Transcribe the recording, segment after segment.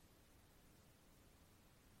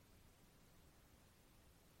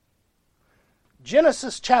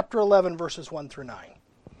Genesis chapter 11, verses 1 through 9.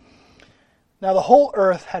 Now the whole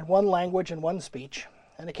earth had one language and one speech,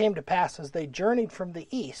 and it came to pass as they journeyed from the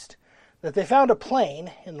east that they found a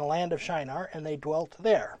plain in the land of Shinar, and they dwelt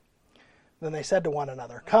there. Then they said to one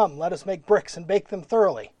another, Come, let us make bricks and bake them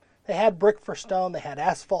thoroughly. They had brick for stone, they had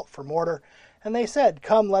asphalt for mortar, and they said,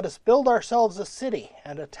 Come, let us build ourselves a city,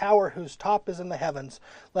 and a tower whose top is in the heavens.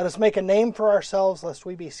 Let us make a name for ourselves, lest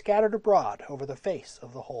we be scattered abroad over the face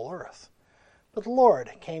of the whole earth. But the Lord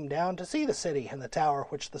came down to see the city and the tower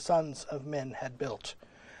which the sons of men had built.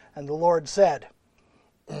 And the Lord said,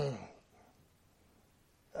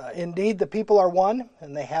 Indeed, the people are one,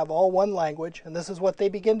 and they have all one language, and this is what they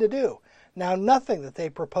begin to do. Now nothing that they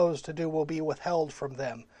propose to do will be withheld from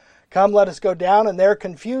them. Come, let us go down, and there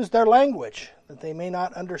confuse their language, that they may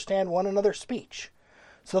not understand one another's speech.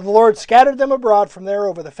 So the Lord scattered them abroad from there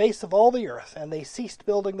over the face of all the earth, and they ceased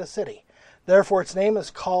building the city. Therefore its name is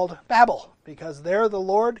called Babel, because there the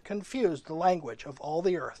Lord confused the language of all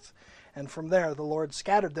the earth. And from there the Lord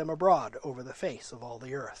scattered them abroad over the face of all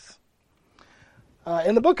the earth.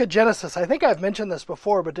 In the book of Genesis, I think I've mentioned this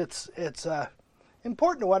before, but it's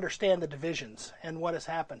important to understand the divisions and what has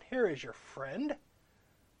happened. Here is your friend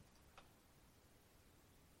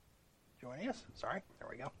joining us. Sorry, there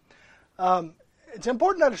we go. It's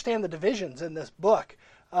important to understand the divisions in this book.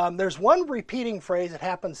 There's one repeating phrase that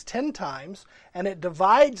happens 10 times, and it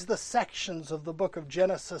divides the sections of the book of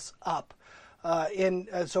Genesis up.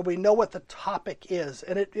 So we know what the topic is.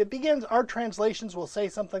 And it begins, our translations will say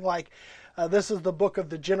something like, this is the book of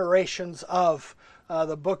the generations of,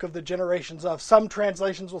 the book of the generations of. Some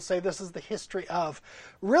translations will say this is the history of.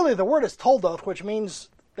 Really, the word is toldoth, which means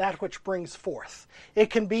that which brings forth. It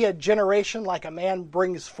can be a generation, like a man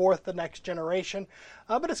brings forth the next generation,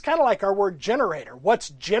 but it's kind of like our word generator.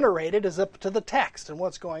 What's generated is up to the text and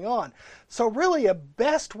what's going on. So really a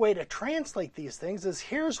best way to translate these things is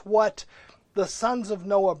here's what the sons of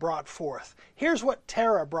Noah brought forth. Here's what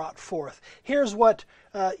Terah brought forth. Here's what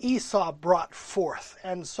Esau brought forth,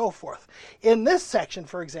 and so forth. In this section,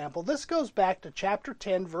 for example, this goes back to chapter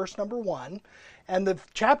 10, verse number 1. And the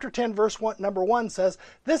chapter 10, verse number 1 says,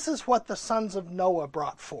 this is what the sons of Noah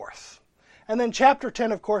brought forth. And then chapter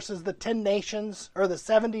 10, of course, is the 10 nations, or the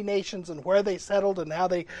 70 nations, and where they settled and how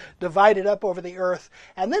they divided up over the earth.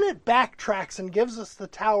 And then it backtracks and gives us the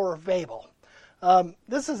Tower of Babel.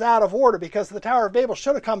 This is out of order because the Tower of Babel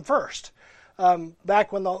should have come first,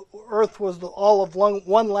 back when the earth was all of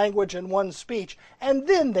one language and one speech, and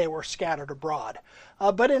then they were scattered abroad.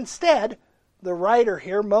 But instead, the writer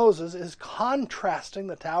here, Moses, is contrasting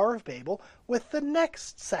the Tower of Babel with the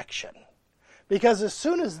next section. Because as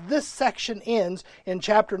soon as this section ends in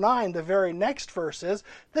chapter 9, the very next verse is,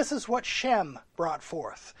 this is what Shem brought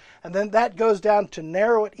forth. And then that goes down to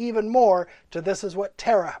narrow it even more to this is what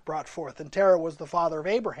Terah brought forth. And Terah was the father of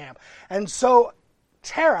Abraham. And so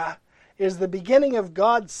Terah is the beginning of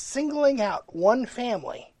God singling out one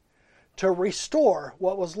family to restore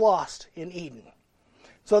what was lost in Eden.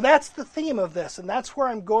 So that's the theme of this, and that's where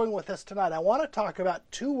I'm going with this tonight. I want to talk about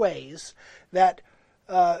two ways that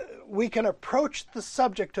we can approach the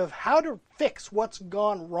subject of how to fix what's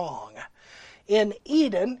gone wrong. In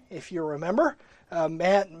Eden, if you remember,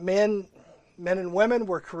 men and women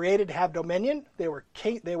were created to have dominion. They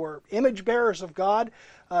were image bearers of God.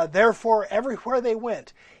 Therefore, everywhere they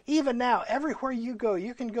went, even now, everywhere you go,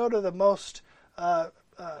 you can go to the most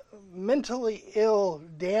mentally ill,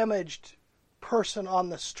 damaged person on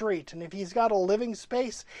the street, and if he's got a living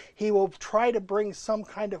space, he will try to bring some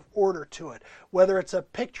kind of order to it, whether it's a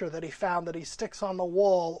picture that he found that he sticks on the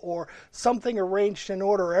wall, or something arranged in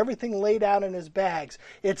order, or everything laid out in his bags.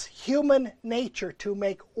 It's human nature to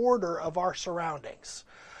make order of our surroundings.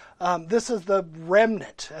 This is the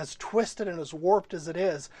remnant, as twisted and as warped as it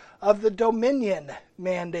is, of the dominion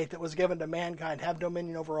mandate that was given to mankind, have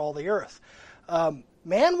dominion over all the earth.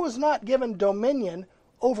 Man was not given dominion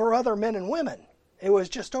over other men and women. It was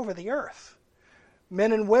just over the earth.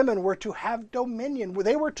 Men and women were to have dominion.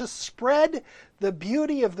 They were to spread the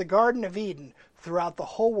beauty of the Garden of Eden throughout the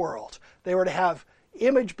whole world. They were to have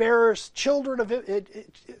image bearers,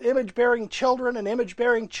 image-bearing children, and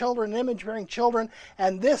image-bearing children, and image-bearing children,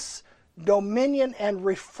 and this dominion and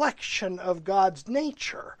reflection of God's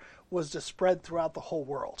nature was to spread throughout the whole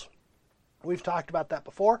world. We've talked about that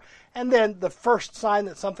before. And then the first sign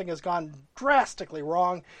that something has gone drastically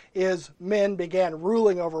wrong is men began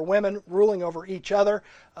ruling over women, ruling over each other,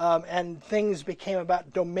 and things became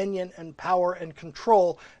about dominion and power and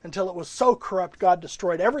control until it was so corrupt God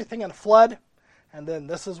destroyed everything in a flood. And then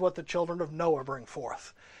this is what the children of Noah bring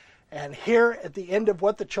forth. And here at the end of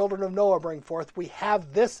what the children of Noah bring forth, we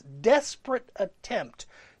have this desperate attempt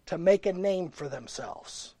to make a name for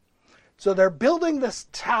themselves. So they're building this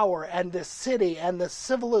tower and this city and this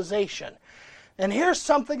civilization. And here's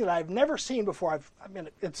something that I've never seen before.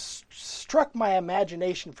 It's struck my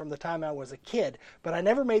imagination from the time I was a kid, but I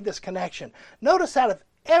never made this connection. Notice out of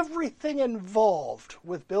everything involved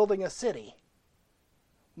with building a city,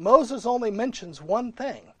 Moses only mentions one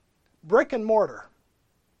thing: brick and mortar.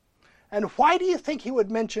 And why do you think he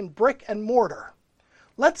would mention brick and mortar?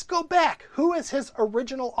 Let's go back. Who is his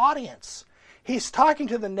original audience? He's talking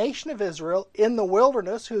to the nation of Israel in the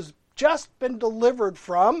wilderness who's just been delivered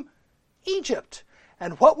from Egypt.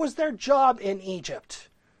 And what was their job in Egypt?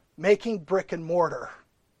 Making brick and mortar.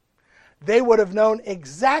 They would have known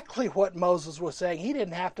exactly what Moses was saying. He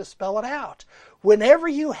didn't have to spell it out. Whenever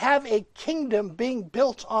you have a kingdom being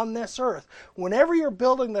built on this earth, whenever you're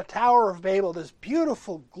building the Tower of Babel, this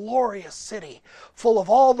beautiful, glorious city full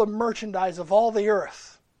of all the merchandise of all the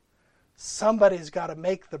earth, somebody's got to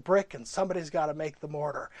make the brick, and somebody's got to make the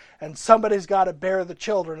mortar, and somebody's got to bear the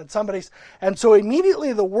children, and so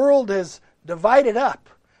immediately the world is divided up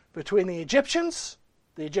between the Egyptians,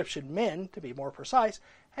 the Egyptian men, to be more precise,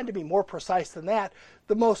 and to be more precise than that,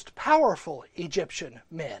 the most powerful Egyptian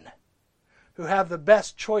men, who have the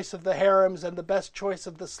best choice of the harems and the best choice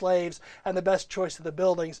of the slaves and the best choice of the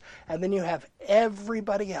buildings. And then you have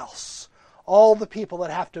everybody else, all the people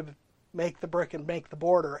that have to make the brick and make the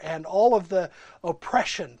mortar, and all of the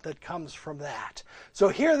oppression that comes from that. So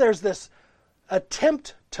here there's this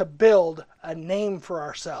attempt to build a name for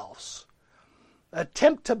ourselves,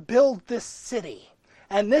 attempt to build this city.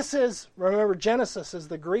 And this is, remember, Genesis is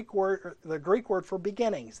the Greek word for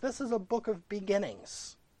beginnings. This is a book of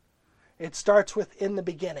beginnings. It starts with in the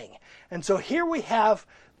beginning. And so here we have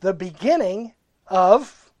the beginning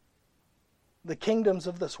of the kingdoms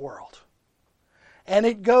of this world. And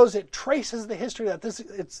it traces the history of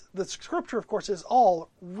that. The scripture, of course, is all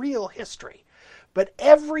real history. But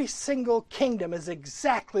every single kingdom is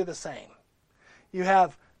exactly the same. You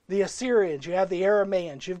have the Assyrians, you have the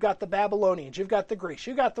Aramaeans, you've got the Babylonians, you've got the Greeks,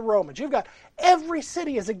 you've got the Romans, every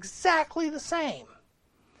city is exactly the same.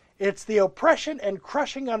 It's the oppression and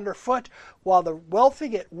crushing underfoot while the wealthy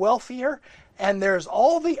get wealthier, and there's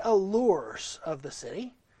all the allures of the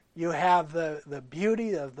city. You have the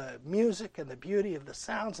beauty of the music and the beauty of the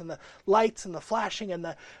sounds and the lights and the flashing and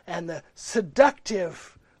the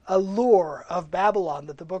seductive allure of Babylon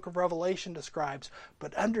that the book of Revelation describes.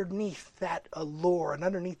 But underneath that allure and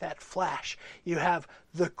underneath that flash, you have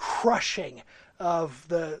the crushing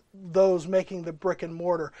of those making the brick and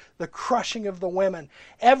mortar, the crushing of the women.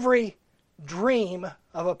 Every dream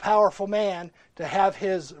of a powerful man to have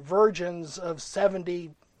his virgins of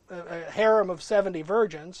 70, a harem of 70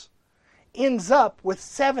 virgins, ends up with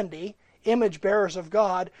 70 image bearers of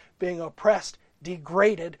God being oppressed,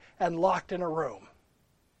 degraded, and locked in a room.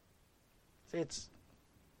 It's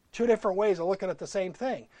two different ways of looking at the same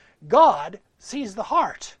thing. God sees the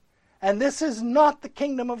heart. And this is not the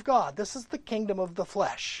kingdom of God. This is the kingdom of the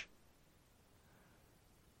flesh.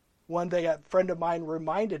 One thing a friend of mine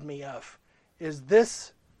reminded me of is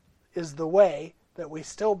this is the way that we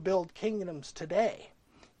still build kingdoms today.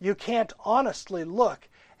 You can't honestly look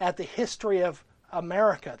at the history of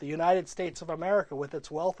America, the United States of America, with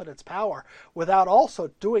its wealth and its power, without also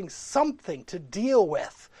doing something to deal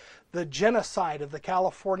with the genocide of the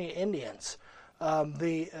California Indians,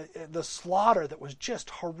 the slaughter that was just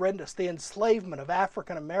horrendous, the enslavement of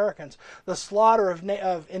African Americans, the slaughter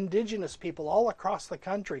of indigenous people all across the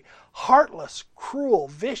country, heartless, cruel,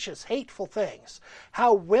 vicious, hateful things,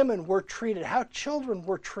 how women were treated, how children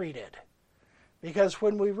were treated. Because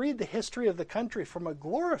when we read the history of the country from a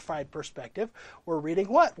glorified perspective, we're reading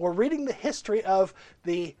what? We're reading the history of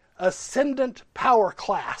the ascendant power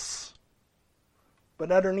class.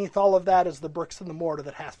 But underneath all of that is the bricks and the mortar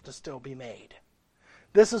that has to still be made.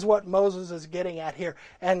 This is what Moses is getting at here.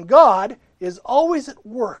 And God is always at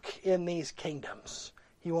work in these kingdoms.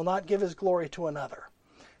 He will not give his glory to another.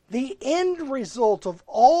 The end result of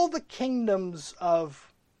all the kingdoms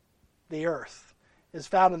of the earth is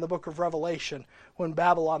found in the book of Revelation when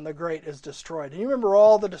Babylon the Great is destroyed. And you remember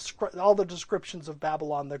all the descriptions of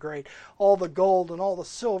Babylon the Great, all the gold and all the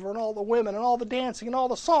silver and all the women and all the dancing and all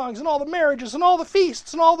the songs and all the marriages and all the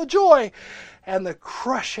feasts and all the joy and the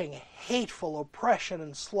crushing, hateful oppression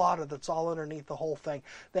and slaughter that's all underneath the whole thing.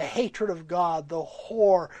 The hatred of God, the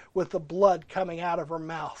whore with the blood coming out of her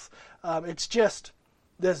mouth. It's just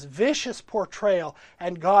this vicious portrayal,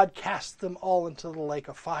 and God casts them all into the lake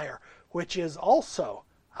of fire, which is also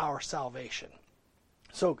our salvation.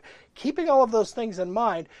 So keeping all of those things in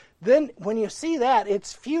mind, then when you see that,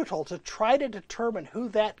 it's futile to try to determine who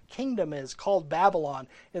that kingdom is called Babylon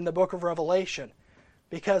in the book of Revelation.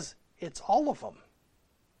 because it's all of them.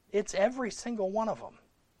 It's every single one of them.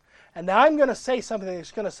 And now I'm going to say something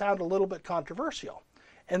that's going to sound a little bit controversial.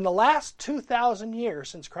 In the last 2,000 years,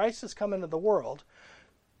 since Christ has come into the world,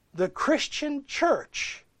 the Christian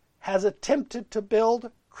church has attempted to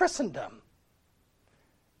build Christendom.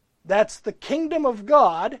 That's the kingdom of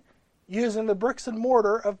God using the bricks and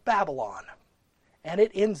mortar of Babylon. And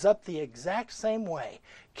it ends up the exact same way.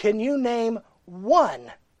 Can you name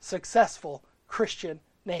one successful Christian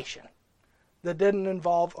nation that didn't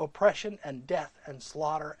involve oppression and death and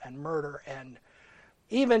slaughter and murder? And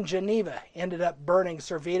even Geneva ended up burning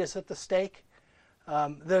Servetus at the stake.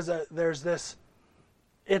 There's this.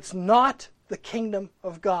 It's not the kingdom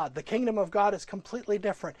of God. The kingdom of God is completely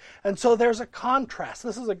different. And so there's a contrast.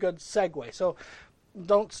 This is a good segue. So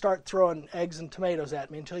don't start throwing eggs and tomatoes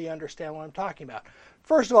at me until you understand what I'm talking about.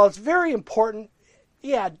 First of all, it's very important.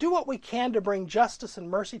 Yeah, do what we can to bring justice and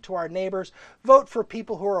mercy to our neighbors. Vote for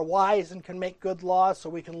people who are wise and can make good laws so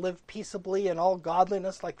we can live peaceably in all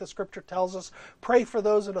godliness like the Scripture tells us. Pray for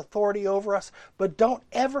those in authority over us, but don't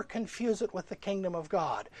ever confuse it with the kingdom of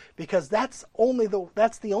God, because that's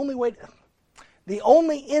the only way. The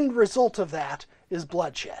only end result of that is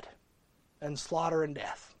bloodshed and slaughter and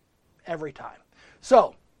death every time.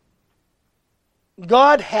 So,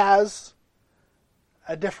 God has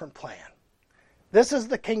a different plan. This is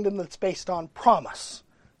the kingdom that's based on promise.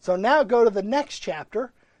 So now go to the next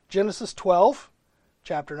chapter, Genesis 12,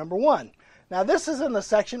 chapter number 1. Now this is in the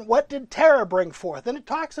section, what did Terah bring forth? And it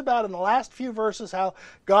talks about in the last few verses how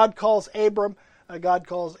God calls Abram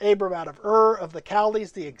out of Ur of the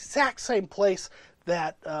Chaldees, the exact same place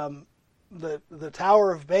that the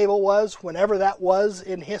Tower of Babel was, whenever that was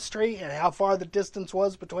in history, and how far the distance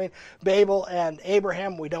was between Babel and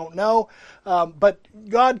Abraham, we don't know. But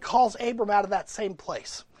God calls Abram out of that same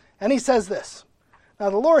place. And he says this, Now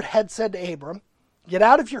the Lord had said to Abram, Get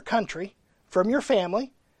out of your country, from your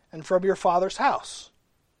family, and from your father's house,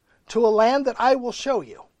 to a land that I will show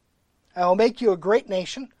you. I will make you a great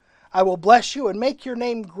nation. I will bless you and make your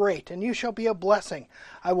name great, and you shall be a blessing.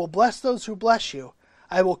 I will bless those who bless you.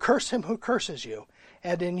 I will curse him who curses you,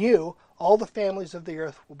 and in you all the families of the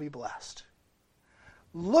earth will be blessed.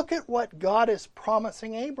 Look at what God is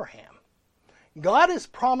promising Abraham. God is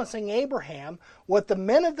promising Abraham what the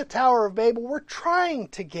men of the Tower of Babel were trying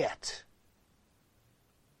to get,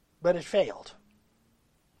 but it failed.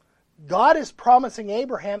 God is promising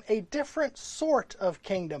Abraham a different sort of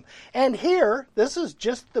kingdom. And here, this is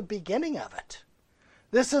just the beginning of it.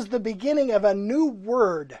 This is the beginning of a new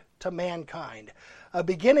word to mankind. A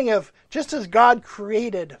beginning of, just as God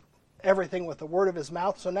created everything with the word of his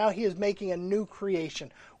mouth, so now he is making a new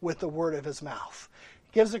creation with the word of his mouth.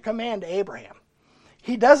 He gives a command to Abraham.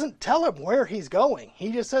 He doesn't tell him where he's going.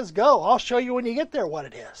 He just says, Go, I'll show you when you get there what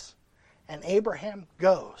it is. And Abraham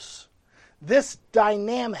goes. This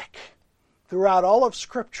dynamic throughout all of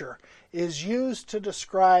Scripture is used to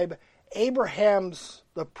describe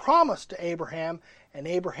the promise to Abraham, and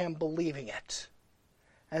Abraham believing it.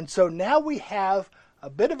 And so now we have a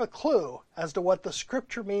bit of a clue as to what the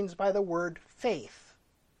Scripture means by the word faith.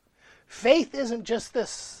 Faith isn't just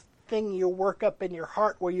this thing you work up in your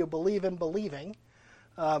heart where you believe in believing.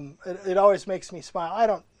 It always makes me smile. I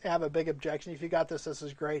don't have a big objection. If you got this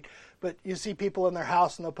is great. But you see people in their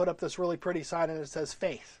house and they'll put up this really pretty sign and it says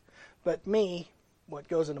faith. But what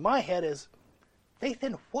goes into my head is, faith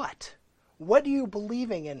in what? What are you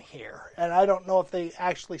believing in here? And I don't know if they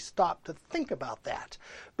actually stop to think about that.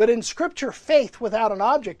 But in Scripture, faith without an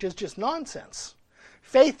object is just nonsense.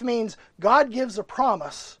 Faith means God gives a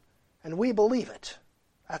promise and we believe it.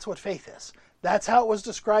 That's what faith is. That's how it was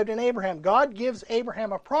described in Abraham. God gives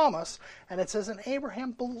Abraham a promise, and it says, and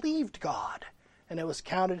Abraham believed God, and it was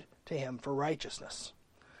counted to him for righteousness.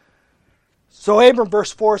 So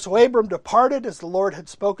verse 4, So Abram departed as the Lord had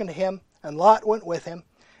spoken to him, and Lot went with him.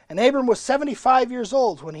 And Abram was 75 years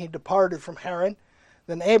old when he departed from Haran.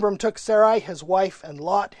 Then Abram took Sarai his wife, and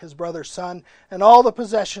Lot his brother's son, and all the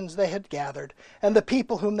possessions they had gathered, and the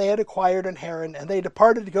people whom they had acquired in Haran, and they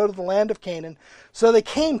departed to go to the land of Canaan. So they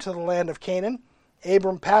came to the land of Canaan.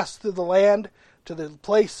 Abram passed through the land to the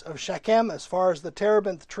place of Shechem, as far as the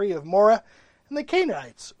terebinth tree of Moreh, and the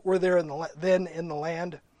Canaanites were there then in the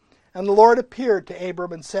land. And the Lord appeared to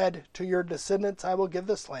Abram and said, To your descendants I will give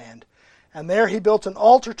this land. And there he built an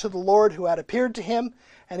altar to the Lord who had appeared to him,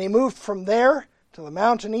 and he moved from there to the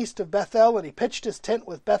mountain east of Bethel, and he pitched his tent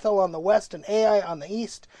with Bethel on the west and Ai on the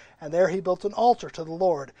east, and there he built an altar to the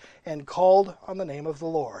Lord, and called on the name of the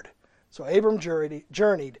Lord. So Abram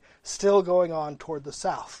journeyed, still going on toward the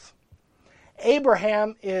south.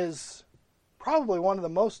 Abraham is probably one of the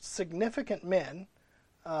most significant men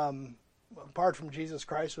apart from Jesus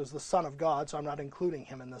Christ, was the Son of God, so I'm not including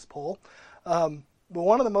him in this poll. But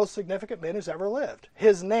one of the most significant men who's ever lived.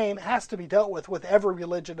 His name has to be dealt with every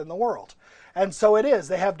religion in the world. And so it is.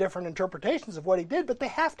 They have different interpretations of what he did, but they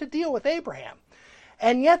have to deal with Abraham.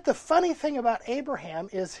 And yet the funny thing about Abraham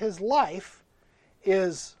is his life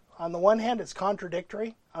is, on the one hand, it's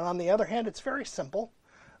contradictory, and on the other hand, it's very simple.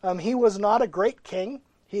 He was not a great king.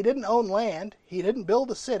 He didn't own land. He didn't build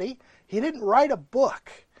a city. He didn't write a book.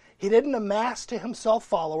 He didn't amass to himself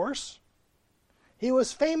followers. He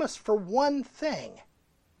was famous for one thing.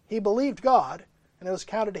 He believed God, and it was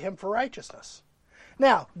counted to him for righteousness.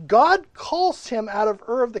 Now, God calls him out of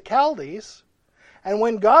Ur of the Chaldees, and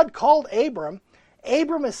when God called Abram,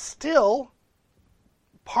 Abram is still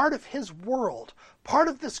part of his world, part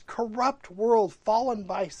of this corrupt world fallen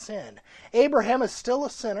by sin. Abraham is still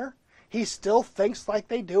a sinner. He still thinks like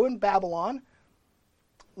they do in Babylon.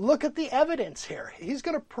 Look at the evidence here. He's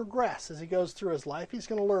going to progress as he goes through his life. He's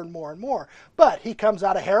going to learn more and more. But he comes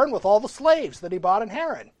out of Haran with all the slaves that he bought in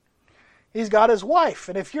Haran. He's got his wife.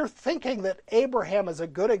 And if you're thinking that Abraham is a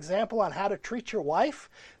good example on how to treat your wife,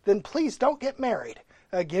 then please don't get married.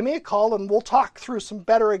 Give me a call and we'll talk through some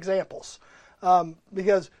better examples.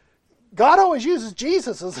 Because God always uses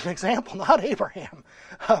Jesus as an example, not Abraham.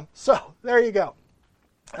 So there you go.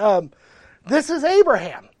 This is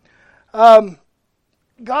Abraham.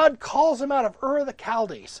 God calls him out of Ur of the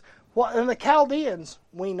Chaldees. Well, and the Chaldeans,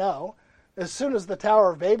 we know, as soon as the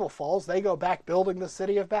Tower of Babel falls, they go back building the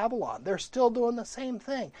city of Babylon. They're still doing the same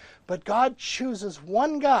thing. But God chooses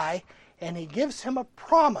one guy, and he gives him a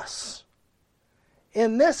promise.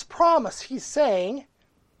 In this promise, he's saying,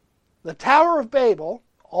 the Tower of Babel,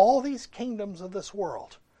 all these kingdoms of this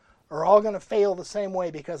world, are all going to fail the same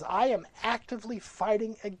way because I am actively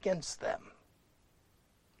fighting against them.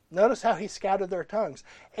 Notice how he scattered their tongues.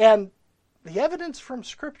 And the evidence from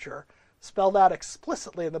Scripture, spelled out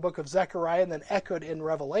explicitly in the book of Zechariah and then echoed in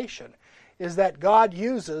Revelation, is that God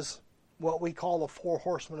uses what we call the four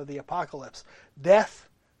horsemen of the apocalypse. Death,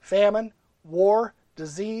 famine, war,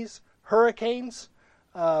 disease, hurricanes,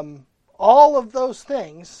 all of those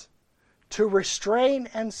things to restrain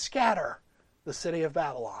and scatter the city of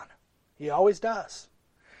Babylon. He always does.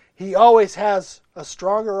 He always has a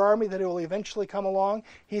stronger army that will eventually come along.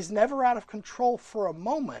 He's never out of control for a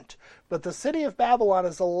moment, but the city of Babylon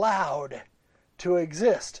is allowed to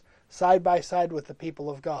exist side by side with the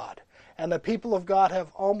people of God. And the people of God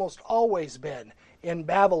have almost always been in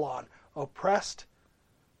Babylon, oppressed,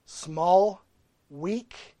 small,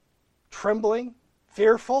 weak, trembling,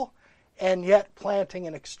 fearful, and yet planting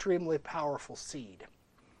an extremely powerful seed.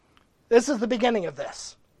 This is the beginning of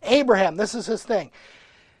this. Abraham, this is his thing.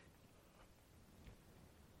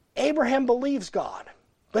 Abraham believes God,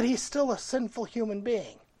 but he's still a sinful human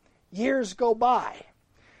being. Years go by.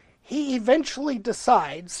 He eventually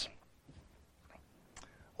decides,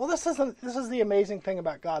 well, this is the amazing thing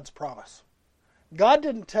about God's promise. God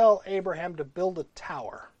didn't tell Abraham to build a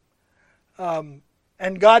tower.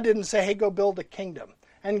 And God didn't say, hey, go build a kingdom.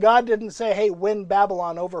 And God didn't say, hey, win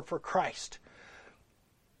Babylon over for Christ.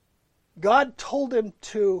 God told him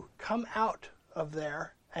to come out of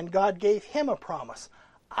there, and God gave him a promise.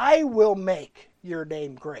 I will make your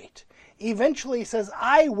name great. Eventually he says,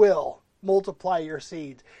 I will multiply your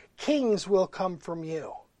seed. Kings will come from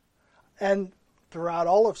you. And throughout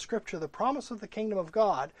all of Scripture, the promise of the kingdom of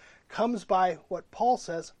God comes by what Paul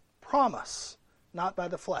says, promise, not by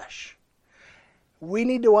the flesh. We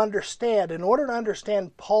need to understand, in order to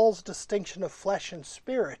understand Paul's distinction of flesh and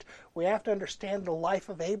spirit, we have to understand the life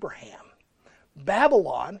of Abraham.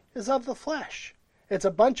 Babylon is of the flesh. It's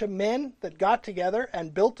a bunch of men that got together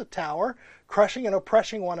and built a tower, crushing and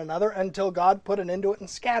oppressing one another until God put an end to it and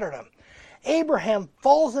scattered them. Abraham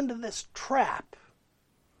falls into this trap.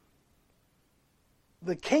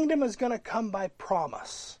 The kingdom is going to come by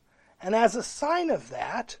promise. And as a sign of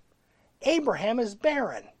that, Abraham is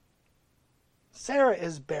barren. Sarah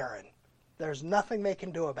is barren. There's nothing they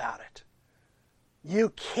can do about it.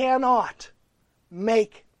 You cannot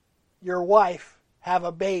make your wife have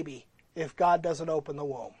a baby if God doesn't open the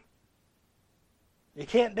womb. You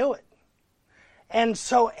can't do it. And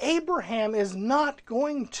so Abraham is not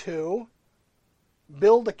going to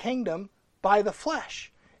build a kingdom by the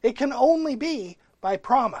flesh. It can only be by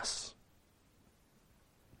promise.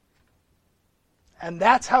 And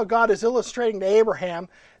that's how God is illustrating to Abraham,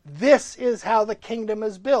 this is how the kingdom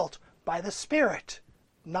is built, by the Spirit,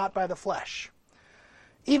 not by the flesh.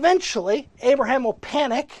 Eventually, Abraham will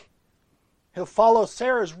panic. He'll follow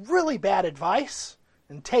Sarah's really bad advice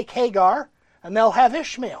and take Hagar, and they'll have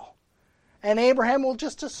Ishmael. And Abraham will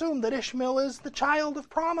just assume that Ishmael is the child of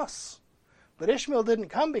promise. But Ishmael didn't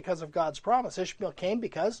come because of God's promise. Ishmael came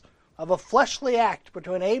because of a fleshly act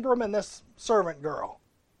between Abram and this servant girl.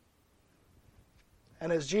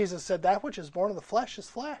 And as Jesus said, that which is born of the flesh is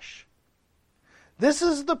flesh. This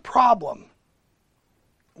is the problem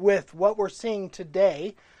with what we're seeing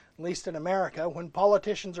today, at least in America, when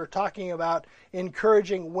politicians are talking about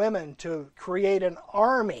encouraging women to create an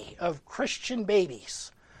army of Christian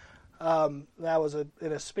babies. That was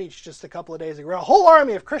in a speech just a couple of days ago. A whole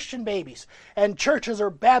army of Christian babies. And churches are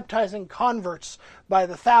baptizing converts by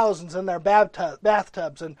the thousands in their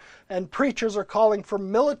bathtubs. And preachers are calling for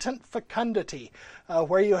militant fecundity,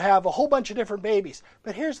 where you have a whole bunch of different babies.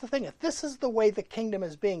 But here's the thing. If this is the way the kingdom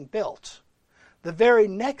is being built, the very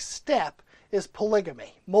next step is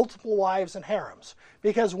polygamy, multiple wives and harems,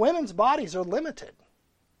 because women's bodies are limited.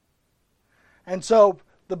 And so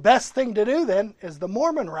the best thing to do then is the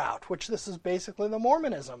Mormon route, which this is basically the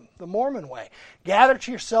Mormonism, the Mormon way. Gather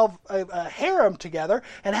to yourself a harem together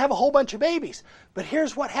and have a whole bunch of babies. But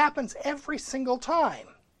here's what happens every single time.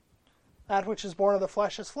 That which is born of the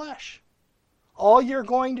flesh is flesh. All you're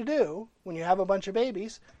going to do when you have a bunch of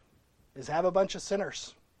babies is have a bunch of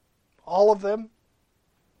sinners. All of them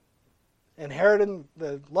inheriting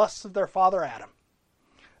the lusts of their father Adam.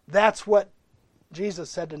 That's what Jesus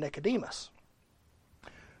said to Nicodemus.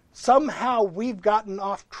 Somehow we've gotten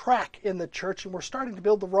off track in the church and we're starting to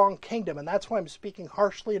build the wrong kingdom, and that's why I'm speaking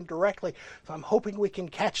harshly and directly. So I'm hoping we can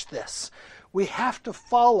catch this. We have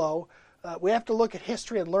to we have to look at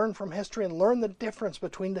history and learn from history and learn the difference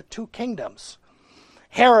between the two kingdoms.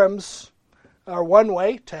 Harems are one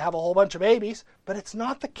way to have a whole bunch of babies, but it's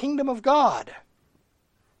not the kingdom of God.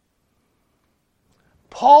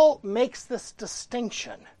 Paul makes this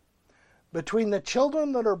distinction between the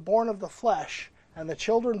children that are born of the flesh and the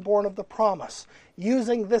children born of the promise,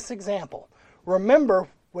 using this example. Remember,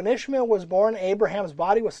 when Ishmael was born, Abraham's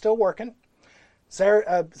body was still working.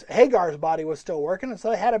 Hagar's body was still working, and so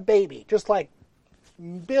they had a baby, just like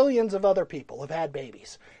billions of other people have had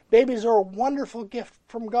babies. Babies are a wonderful gift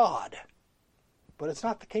from God, but it's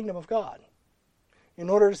not the kingdom of God. In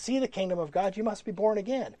order to see the kingdom of God, you must be born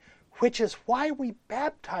again, which is why we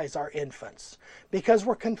baptize our infants, because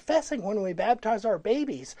we're confessing when we baptize our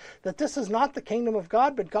babies that this is not the kingdom of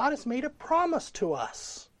God, but God has made a promise to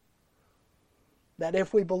us that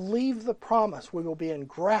if we believe the promise, we will be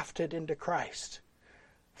engrafted into Christ,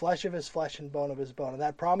 flesh of his flesh and bone of his bone. And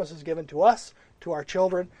that promise is given to us, to our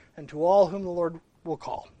children, and to all whom the Lord will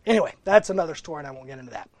call. Anyway, that's another story, and I won't get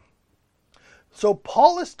into that. So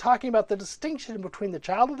Paul is talking about the distinction between the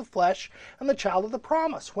child of the flesh and the child of the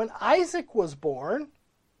promise. When Isaac was born,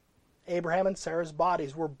 Abraham and Sarah's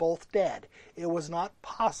bodies were both dead. It was not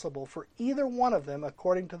possible for either one of them,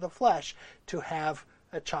 according to the flesh, to have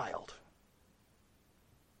a child.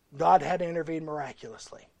 God had to intervene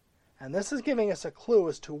miraculously. And this is giving us a clue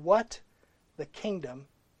as to what the kingdom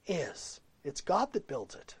is. It's God that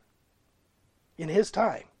builds it in his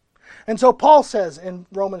time. And so Paul says in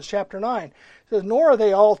Romans chapter 9, he says, nor are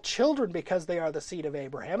they all children because they are the seed of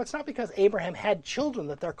Abraham. It's not because Abraham had children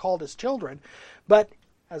that they're called his children, but,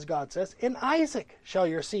 as God says, in Isaac shall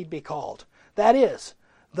your seed be called. That is,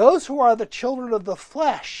 those who are the children of the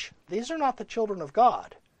flesh, these are not the children of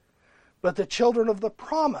God, but the children of the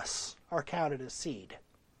promise are counted as seed.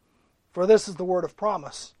 For this is the word of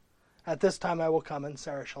promise. At this time I will come, and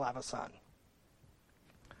Sarah shall have a son.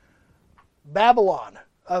 Babylon,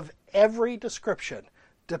 of every description,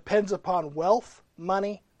 depends upon wealth,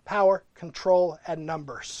 money, power, control, and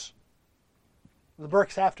numbers. The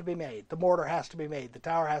bricks have to be made. The mortar has to be made. The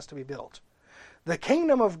tower has to be built. The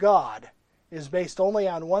kingdom of God is based only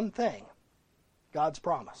on one thing, God's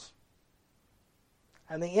promise.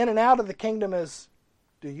 And the in and out of the kingdom is,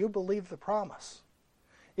 do you believe the promise?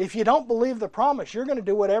 If you don't believe the promise, you're going to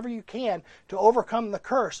do whatever you can to overcome the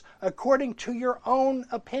curse according to your own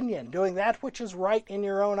opinion, doing that which is right in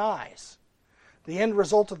your own eyes. The end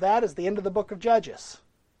result of that is the end of the book of Judges.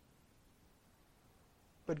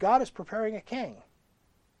 But God is preparing a king.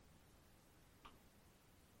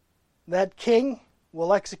 That king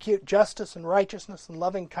will execute justice and righteousness and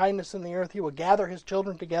loving kindness in the earth. He will gather his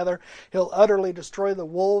children together. He'll utterly destroy the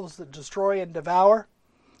wolves that destroy and devour,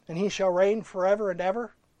 and he shall reign forever and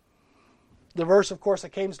ever. The verse, of course,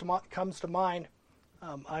 that comes to mind,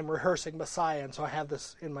 I'm rehearsing Messiah, and so I have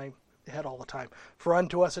this in my head all the time. For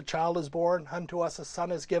unto us a child is born, unto us a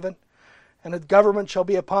son is given, and his government shall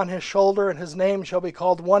be upon his shoulder, and his name shall be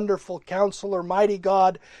called Wonderful Counselor, Mighty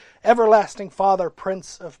God, Everlasting Father,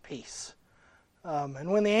 Prince of Peace.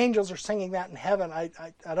 And when the angels are singing that in heaven, I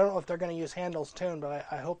don't know if they're going to use Handel's tune, but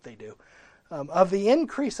I hope they do. Of the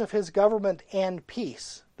increase of his government and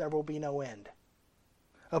peace, there will be no end.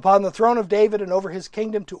 upon the throne of David and over his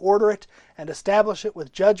kingdom, to order it and establish it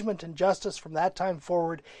with judgment and justice from that time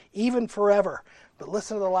forward, even forever. But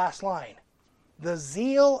listen to the last line. The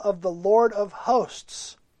zeal of the Lord of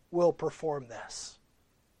hosts will perform this.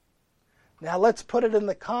 Now let's put it in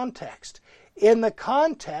the context. In the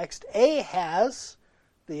context, Ahaz,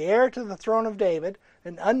 the heir to the throne of David,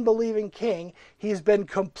 an unbelieving king, he's been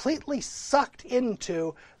completely sucked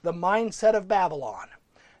into the mindset of Babylon.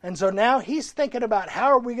 And so now he's thinking about how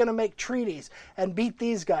are we going to make treaties and beat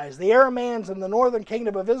these guys. The Arameans and the northern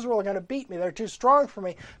kingdom of Israel are going to beat me. They're too strong for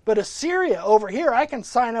me. But Assyria over here, I can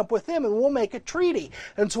sign up with them and we'll make a treaty.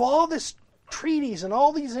 And so all these treaties and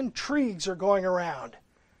all these intrigues are going around.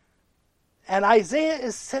 And Isaiah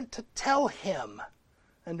is sent to tell him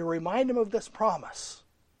and to remind him of this promise.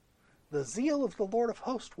 The zeal of the Lord of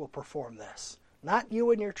hosts will perform this. Not you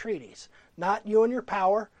and your treaties. Not you and your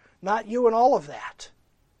power. Not you and all of that.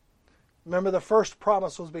 Remember, the first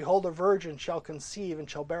promise was, behold, a virgin shall conceive and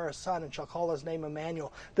shall bear a son and shall call his name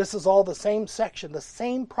Emmanuel. This is all the same section, the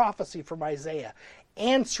same prophecy from Isaiah,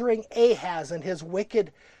 answering Ahaz and his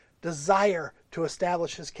wicked desire to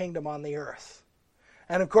establish his kingdom on the earth.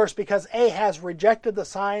 And of course, because Ahaz rejected the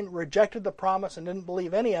sign, rejected the promise, and didn't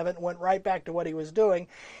believe any of it, and went right back to what he was doing,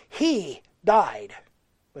 he died.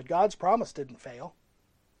 But God's promise didn't fail.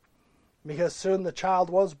 Because soon the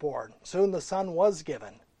child was born. Soon the son was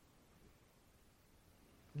given.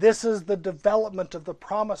 This is the development of the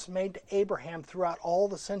promise made to Abraham throughout all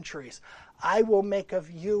the centuries. I will make of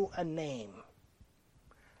you a name.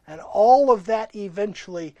 And all of that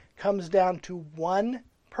eventually comes down to one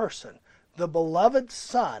person, the beloved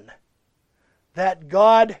Son that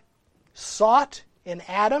God sought in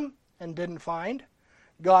Adam and didn't find.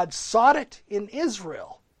 God sought it in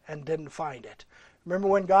Israel and didn't find it. Remember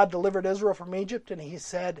when God delivered Israel from Egypt and he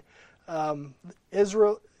said,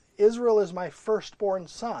 Israel is my firstborn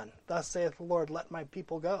son. Thus saith the Lord, let my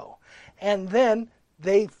people go. And then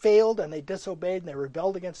they failed and they disobeyed and they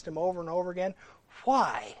rebelled against him over and over again.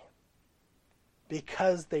 Why?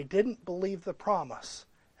 Because they didn't believe the promise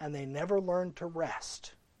and they never learned to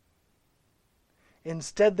rest.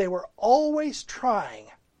 Instead, they were always trying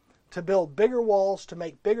to build bigger walls, to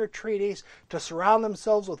make bigger treaties, to surround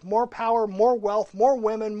themselves with more power, more wealth, more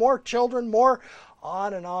women, more children, more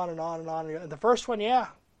on and on and on and on. And the first one, yeah,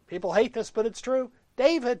 people hate this, but it's true.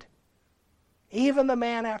 David, even the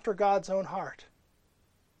man after God's own heart,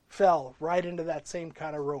 fell right into that same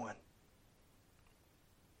kind of ruin.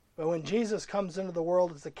 But when Jesus comes into the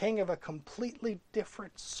world as the king of a completely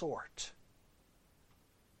different sort,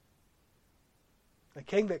 a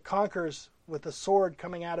king that conquers with a sword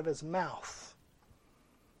coming out of his mouth,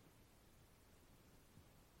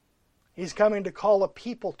 he's coming to call a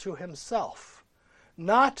people to himself,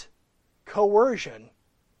 not coercion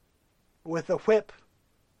with the whip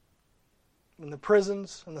and the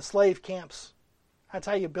prisons and the slave camps. That's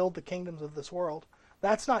how you build the kingdoms of this world.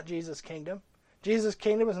 That's not Jesus' kingdom. Jesus'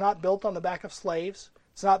 kingdom is not built on the back of slaves.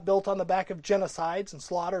 It's not built on the back of genocides and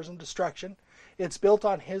slaughters and destruction. It's built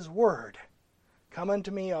on his word. Come unto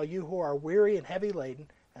me, all you who are weary and heavy laden,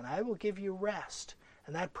 and I will give you rest.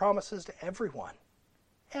 And that promises to everyone.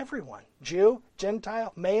 Everyone. Jew,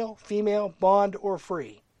 Gentile, male, female, bond, or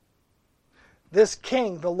free. This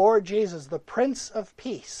King, the Lord Jesus, the Prince of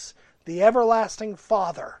Peace, the everlasting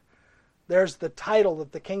Father, there's the title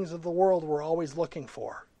that the kings of the world were always looking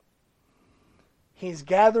for. He's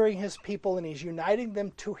gathering his people and he's uniting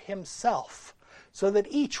them to himself, so that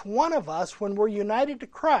each one of us, when we're united to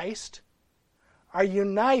Christ, are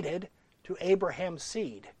united to Abraham's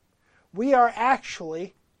seed. We are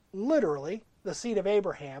actually, literally, the seed of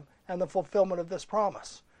Abraham and the fulfillment of this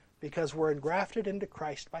promise, because we're engrafted into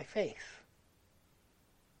Christ by faith.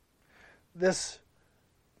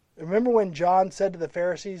 Remember when John said to the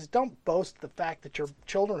Pharisees, don't boast the fact that you're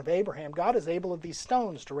children of Abraham. God is able of these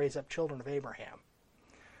stones to raise up children of Abraham.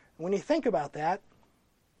 When you think about that,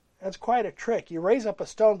 that's quite a trick. You raise up a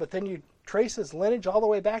stone, but then you trace his lineage all the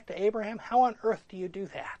way back to Abraham. How on earth do you do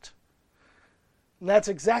that? And that's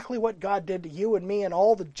exactly what God did to you and me and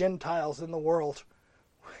all the Gentiles in the world,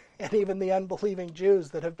 and even the unbelieving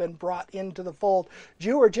Jews that have been brought into the fold.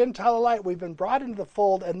 Jew or Gentile alike, we've been brought into the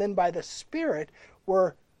fold, and then by the Spirit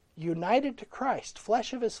we're united to Christ,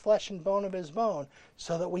 flesh of his flesh and bone of his bone,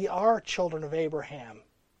 so that we are children of Abraham,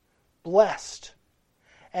 blessed.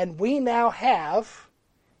 And we now have,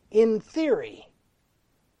 in theory,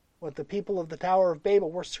 what the people of the Tower of Babel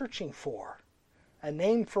were searching for, a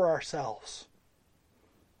name for ourselves.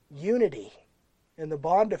 Unity in the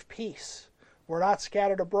bond of peace. We're not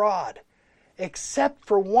scattered abroad, except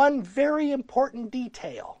for one very important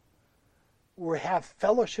detail. we have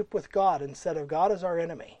fellowship with God instead of God as our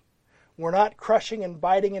enemy. We're not crushing and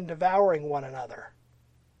biting and devouring one another.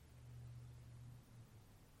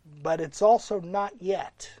 But it's also not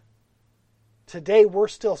yet. Today we're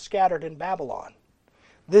still scattered in Babylon.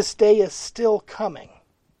 This day is still coming.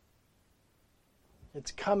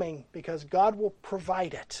 It's coming because God will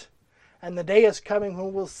provide it. And the day is coming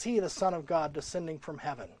when we'll see the Son of God descending from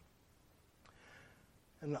heaven.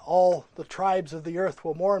 And all the tribes of the earth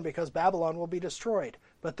will mourn because Babylon will be destroyed.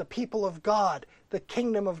 But the people of God, the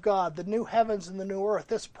kingdom of God, the new heavens and the new earth,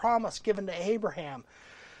 this promise given to Abraham,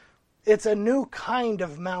 it's a new kind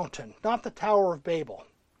of mountain, not the Tower of Babel.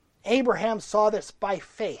 Abraham saw this by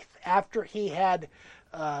faith after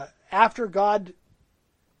God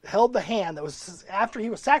held the hand. That was after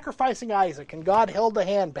he was sacrificing Isaac, and God held the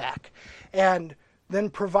hand back and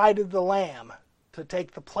then provided the lamb to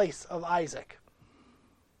take the place of Isaac.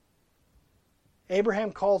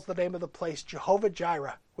 Abraham calls the name of the place Jehovah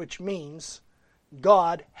Jireh, which means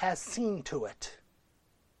God has seen to it.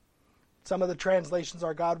 Some of the translations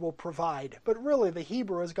are God will provide, but really the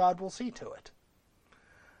Hebrew is God will see to it.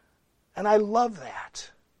 And I love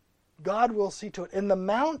that. God will see to it. In the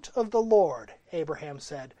mount of the Lord, Abraham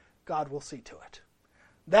said, God will see to it.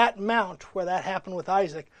 That mount where that happened with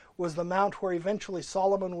Isaac was the mount where eventually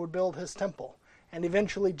Solomon would build his temple. And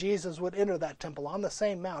eventually Jesus would enter that temple on the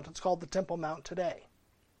same mount. It's called the Temple Mount today.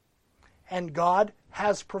 And God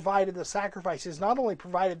has provided the sacrifice. He's not only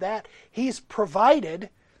provided that, He's provided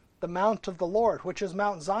the mount of the Lord, which is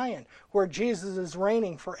Mount Zion, where Jesus is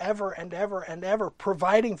reigning forever and ever and ever,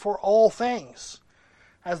 providing for all things.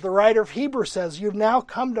 As the writer of Hebrews says, you've now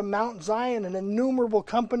come to Mount Zion, an innumerable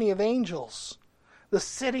company of angels, the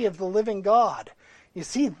city of the living God. You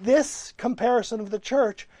see, this comparison of the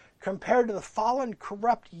church compared to the fallen,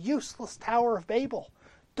 corrupt, useless Tower of Babel.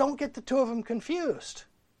 Don't get the two of them confused.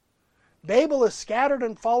 Babel is scattered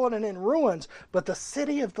and fallen and in ruins, but the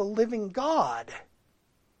city of the living God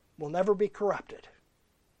will never be corrupted.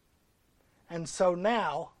 And so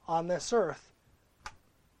now, on this earth,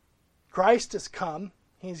 Christ has come.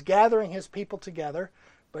 He's gathering His people together.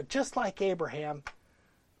 But just like Abraham,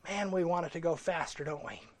 man, we want it to go faster, don't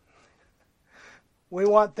we? We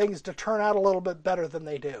want things to turn out a little bit better than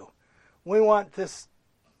they do. We want this,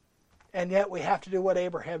 and yet we have to do what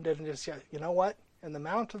Abraham did and just say, you know what? In the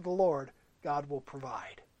mount of the Lord, God will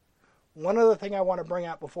provide. One other thing I want to bring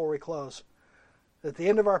out before we close. At the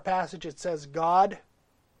end of our passage it says God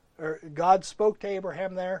spoke to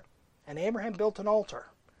Abraham there, and Abraham built an altar.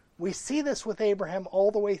 We see this with Abraham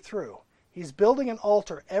all the way through. He's building an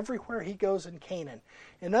altar everywhere he goes in Canaan.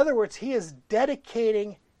 In other words, he is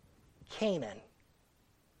dedicating Canaan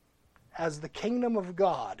as the kingdom of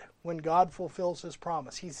God when God fulfills His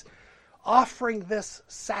promise. He's offering this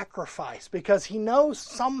sacrifice because he knows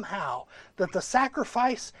somehow that the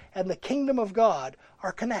sacrifice and the kingdom of God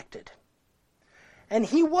are connected. And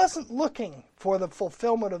he wasn't looking for the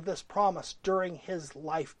fulfillment of this promise during his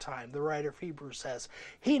lifetime, the writer of Hebrews says.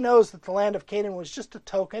 He knows that the land of Canaan was just a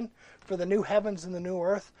token for the new heavens and the new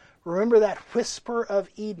earth. Remember that whisper of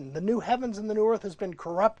Eden. The new heavens and the new earth has been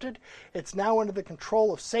corrupted. It's now under the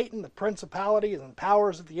control of Satan, the principalities and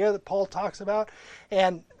powers of the air that Paul talks about.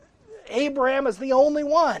 And Abraham is the only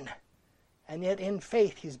one. And yet in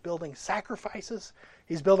faith he's building sacrifices.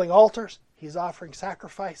 He's building altars. He's offering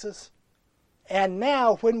sacrifices. And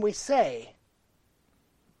now when we say,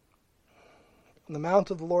 in the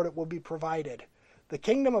mount of the Lord it will be provided, the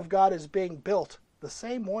kingdom of God is being built the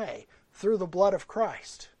same way through the blood of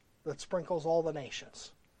Christ that sprinkles all the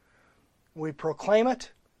nations. We proclaim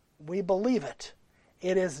it. We believe it.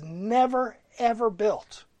 It is never, ever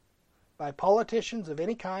built by politicians of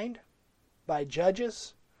any kind, by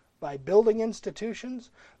judges, by building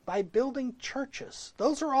institutions, by building churches.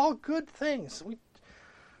 Those are all good things.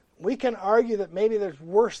 We can argue that maybe there's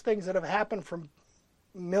worse things that have happened from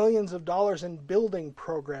millions of dollars in building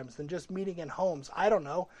programs than just meeting in homes. I don't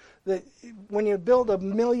know. That when you build $1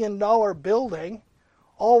 million building,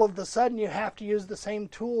 all of a sudden you have to use the same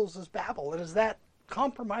tools as Babel. And is that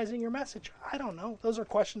compromising your message? I don't know. Those are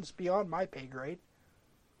questions beyond my pay grade.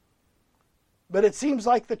 But it seems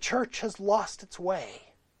like the church has lost its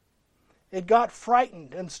way. It got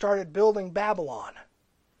frightened and started building Babylon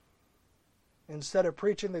instead of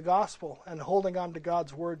preaching the gospel and holding on to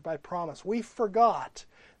God's word by promise. We forgot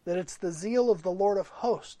that it's the zeal of the Lord of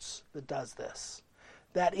hosts that does this,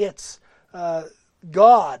 that it's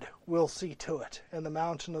God will see to it in the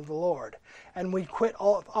mountain of the Lord. And we quit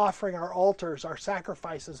offering our altars, our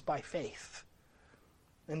sacrifices by faith.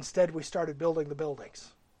 Instead, we started building the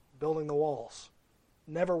buildings, building the walls.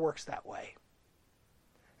 Never works that way.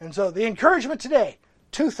 And so the encouragement today,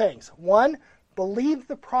 two things. One, believe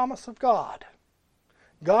the promise of God.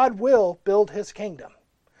 God will build his kingdom.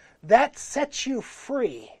 That sets you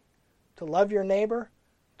free to love your neighbor,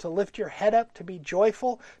 to lift your head up, to be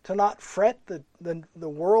joyful, to not fret the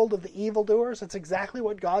world of the evildoers. It's exactly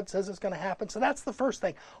what God says is going to happen. So that's the first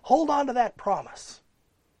thing. Hold on to that promise.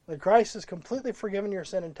 That Christ has completely forgiven your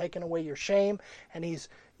sin and taken away your shame, and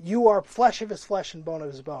you are flesh of his flesh and bone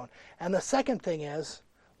of his bone. And the second thing is,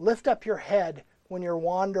 lift up your head when you're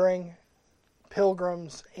wandering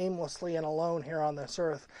pilgrims aimlessly and alone here on this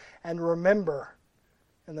earth, and remember,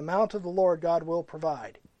 in the mount of the Lord God will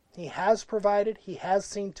provide. He has provided, he has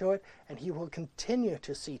seen to it, and he will continue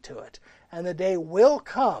to see to it. And the day will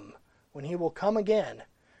come when he will come again,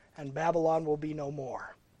 and Babylon will be no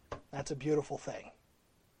more. That's a beautiful thing.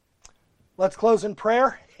 Let's close in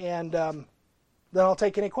prayer, and then I'll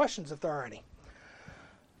take any questions if there are any.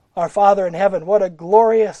 Our Father in heaven, what a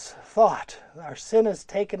glorious thought. Our sin is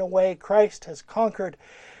taken away, Christ has conquered,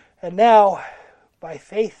 and now, by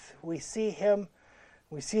faith, we see him.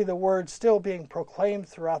 We see the word still being proclaimed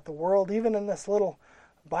throughout the world. Even in this little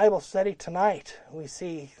Bible study tonight, we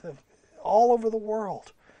see all over the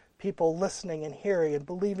world people listening and hearing and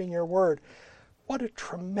believing your word. What a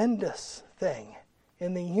tremendous thing.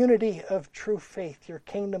 In the unity of true faith, your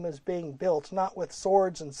kingdom is being built, not with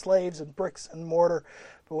swords and slaves and bricks and mortar,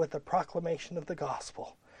 but with the proclamation of the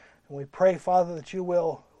gospel. And we pray, Father, that you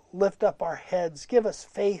will lift up our heads, give us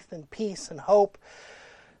faith and peace and hope.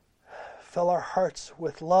 Fill our hearts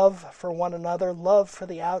with love for one another, love for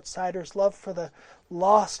the outsiders, love for the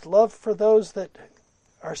lost, love for those that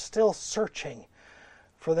are still searching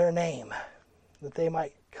for their name, that they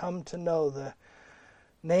might come to know the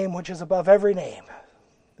name which is above every name,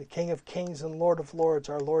 the King of Kings and Lord of Lords,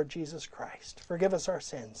 our Lord Jesus Christ. Forgive us our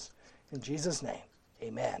sins. In Jesus' name,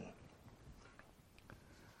 amen.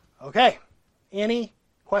 Okay, any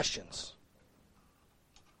questions?